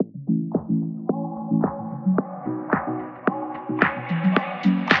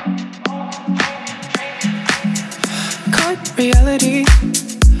hard reality.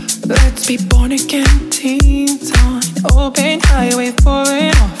 Let's be born again teens on open highway,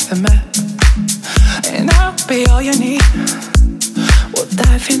 falling off the map. And I'll be all you need. We'll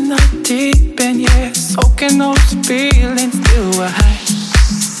dive in the deep end, yeah, soaking those feelings till we're high.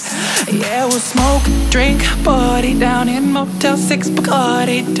 Yeah, we'll smoke, drink, party down in Motel 6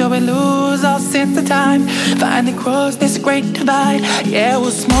 Bacardi till we lose all sense of time. Finally cross this great divide. Yeah,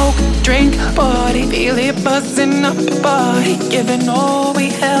 we'll smoke, drink, party, feel it buzzing up the body, giving all we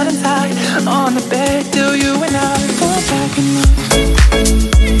held inside. On the bed till you and I fall back in love.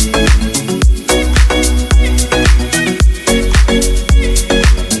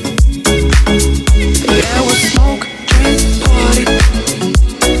 Yeah, we'll smoke, drink, party.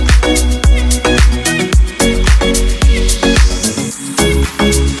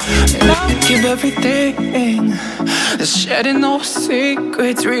 Give everything, just shedding those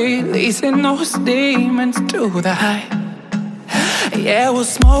secrets, releasing those demons to the high. Yeah, we'll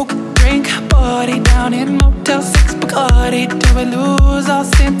smoke, drink, party down in Motel 6 Bacardi till we lose all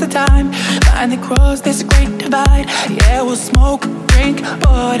sense of time. Finally cross this great divide. Yeah, we'll smoke, drink,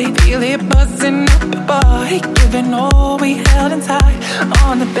 party, feel it buzzing up the body, giving all we held inside.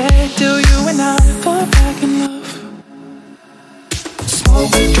 On the bed till you and I fall back in love.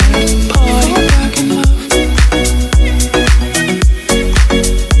 Smoke, drink, party, back in love.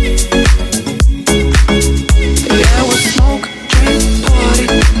 Yeah, we'll smoke, drink, party.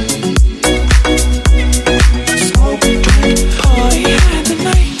 Smoke, drink, party at the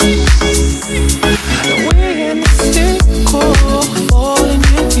night. We're in the circle, falling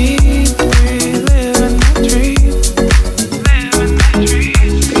in deep, reliving that dream.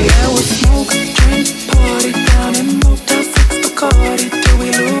 Yeah, we'll smoke, drink, party down in Motel 6 Bacardi till we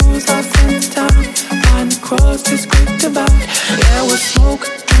lose our sense of time. Finally cross this great divide. Yeah, we'll smoke,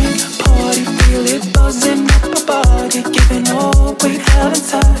 drink, party, feel it buzzing up our body, giving all we held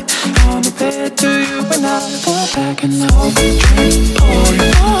inside. On the bed to you and I fall back in love. Smoke, drink, party,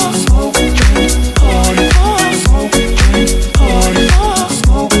 smoke.